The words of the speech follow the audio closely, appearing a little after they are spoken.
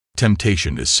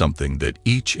Temptation is something that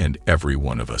each and every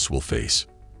one of us will face.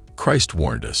 Christ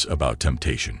warned us about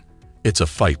temptation. It's a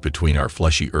fight between our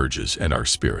fleshy urges and our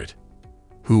spirit.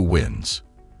 Who wins?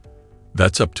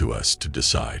 That's up to us to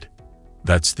decide.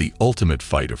 That's the ultimate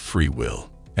fight of free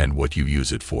will and what you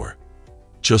use it for.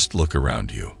 Just look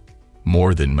around you.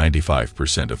 More than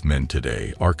 95% of men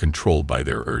today are controlled by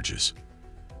their urges,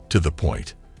 to the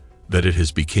point that it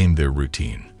has become their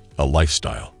routine, a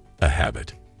lifestyle, a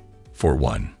habit. For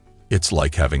one, it's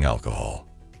like having alcohol.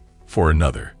 For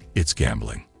another, it's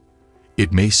gambling.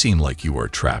 It may seem like you are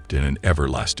trapped in an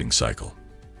everlasting cycle.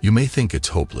 You may think it's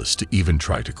hopeless to even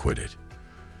try to quit it.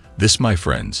 This, my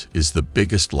friends, is the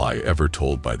biggest lie ever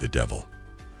told by the devil.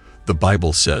 The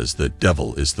Bible says that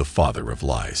devil is the father of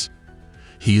lies.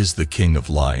 He is the king of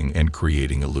lying and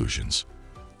creating illusions.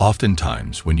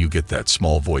 Oftentimes, when you get that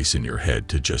small voice in your head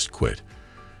to just quit,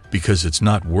 because it's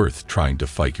not worth trying to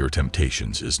fight your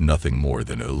temptations, is nothing more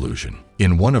than an illusion.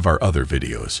 In one of our other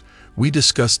videos, we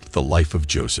discussed the life of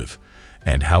Joseph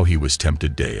and how he was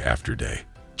tempted day after day.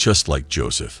 Just like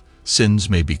Joseph, sins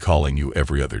may be calling you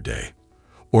every other day,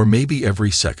 or maybe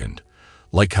every second,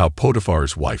 like how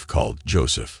Potiphar's wife called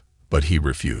Joseph, but he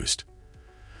refused.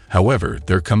 However,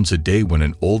 there comes a day when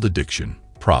an old addiction,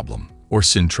 problem, or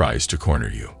sin tries to corner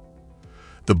you.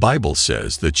 The Bible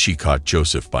says that she caught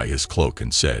Joseph by his cloak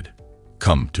and said,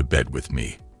 "Come to bed with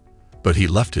me." But he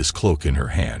left his cloak in her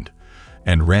hand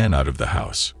and ran out of the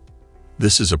house.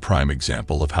 This is a prime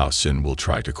example of how sin will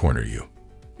try to corner you.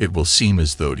 It will seem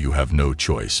as though you have no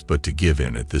choice but to give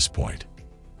in at this point.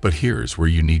 But here's where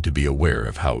you need to be aware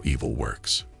of how evil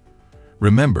works.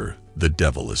 Remember, the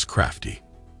devil is crafty.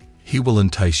 He will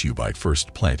entice you by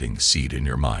first planting seed in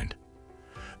your mind.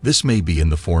 This may be in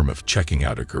the form of checking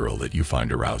out a girl that you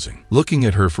find arousing, looking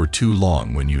at her for too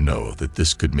long when you know that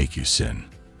this could make you sin.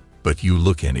 But you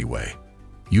look anyway.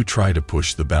 You try to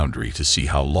push the boundary to see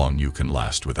how long you can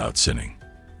last without sinning.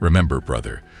 Remember,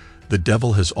 brother, the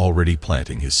devil has already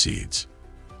planting his seeds.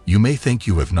 You may think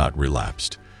you have not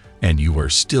relapsed, and you are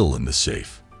still in the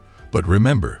safe. But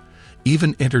remember,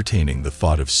 even entertaining the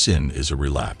thought of sin is a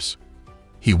relapse.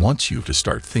 He wants you to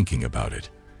start thinking about it,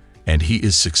 and he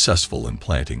is successful in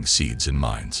planting seeds in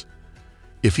minds.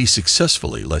 If he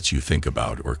successfully lets you think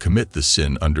about or commit the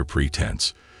sin under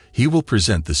pretense, he will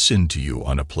present the sin to you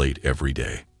on a plate every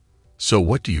day. So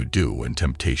what do you do when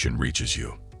temptation reaches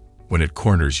you? When it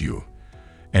corners you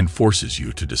and forces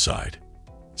you to decide?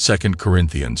 2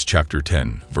 Corinthians chapter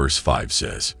 10, verse 5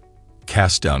 says,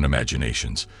 "Cast down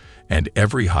imaginations and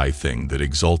every high thing that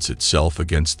exalts itself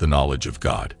against the knowledge of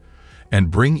God, and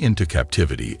bring into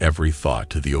captivity every thought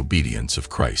to the obedience of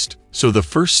Christ." So the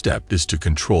first step is to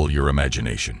control your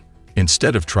imagination.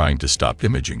 Instead of trying to stop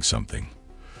imaging something,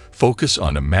 focus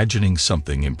on imagining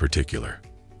something in particular.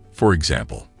 For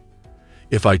example,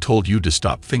 if I told you to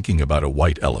stop thinking about a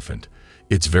white elephant,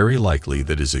 it's very likely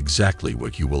that is exactly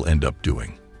what you will end up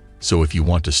doing. So if you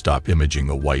want to stop imaging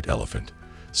a white elephant,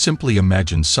 simply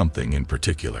imagine something in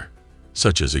particular,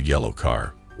 such as a yellow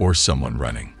car or someone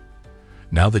running.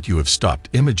 Now that you have stopped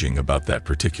imaging about that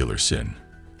particular sin,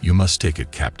 you must take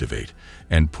it captivate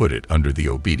and put it under the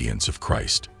obedience of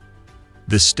Christ.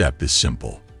 This step is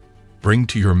simple. Bring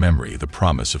to your memory the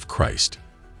promise of Christ,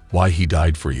 why he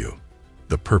died for you,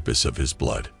 the purpose of his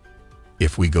blood.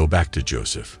 If we go back to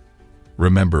Joseph,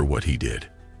 remember what he did.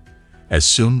 As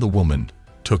soon the woman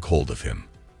took hold of him,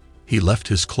 he left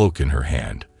his cloak in her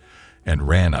hand and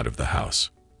ran out of the house.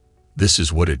 This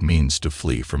is what it means to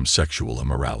flee from sexual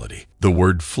immorality. The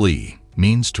word flee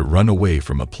means to run away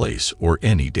from a place or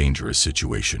any dangerous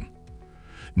situation.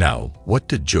 Now, what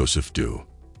did Joseph do?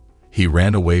 He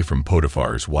ran away from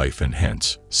Potiphar's wife and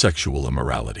hence sexual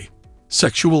immorality.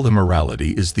 Sexual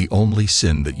immorality is the only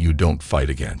sin that you don't fight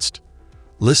against.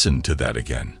 Listen to that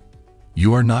again.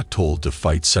 You are not told to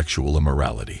fight sexual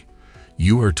immorality.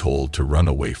 You are told to run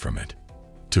away from it.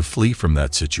 To flee from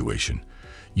that situation,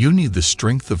 you need the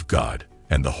strength of God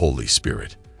and the Holy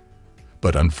Spirit.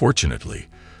 But unfortunately,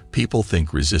 people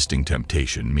think resisting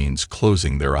temptation means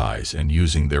closing their eyes and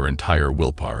using their entire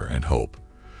willpower and hope.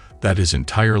 That is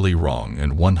entirely wrong,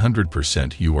 and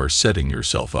 100% you are setting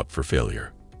yourself up for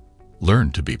failure.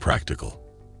 Learn to be practical.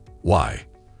 Why?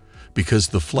 Because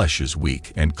the flesh is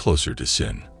weak and closer to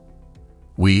sin.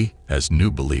 We, as new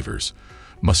believers,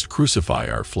 must crucify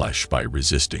our flesh by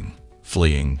resisting,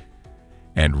 fleeing,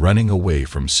 and running away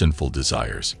from sinful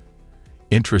desires.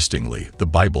 Interestingly, the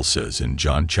Bible says in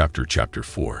John chapter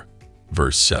 4,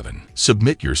 verse 7,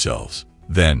 "Submit yourselves,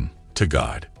 then, to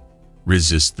God.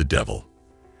 Resist the devil,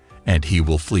 and he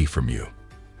will flee from you."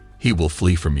 He will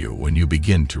flee from you when you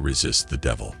begin to resist the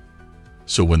devil.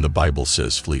 So when the Bible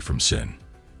says flee from sin,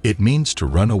 It means to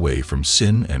run away from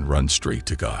sin and run straight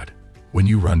to God. When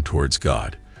you run towards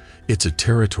God, it's a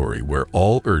territory where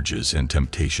all urges and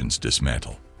temptations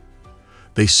dismantle.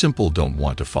 They simply don't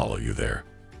want to follow you there.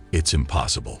 It's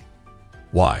impossible.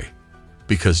 Why?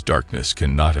 Because darkness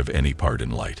cannot have any part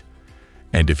in light.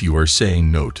 And if you are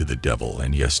saying no to the devil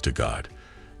and yes to God,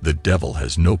 the devil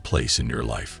has no place in your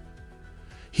life.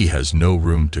 He has no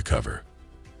room to cover.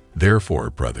 Therefore,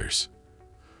 brothers,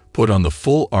 put on the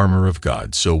full armor of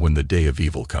God so when the day of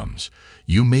evil comes,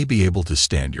 you may be able to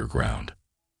stand your ground.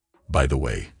 By the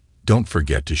way, don't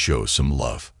forget to show some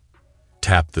love.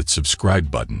 Tap that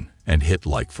subscribe button and hit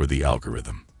like for the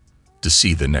algorithm. To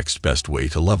see the next best way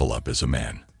to level up as a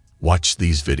man, watch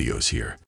these videos here.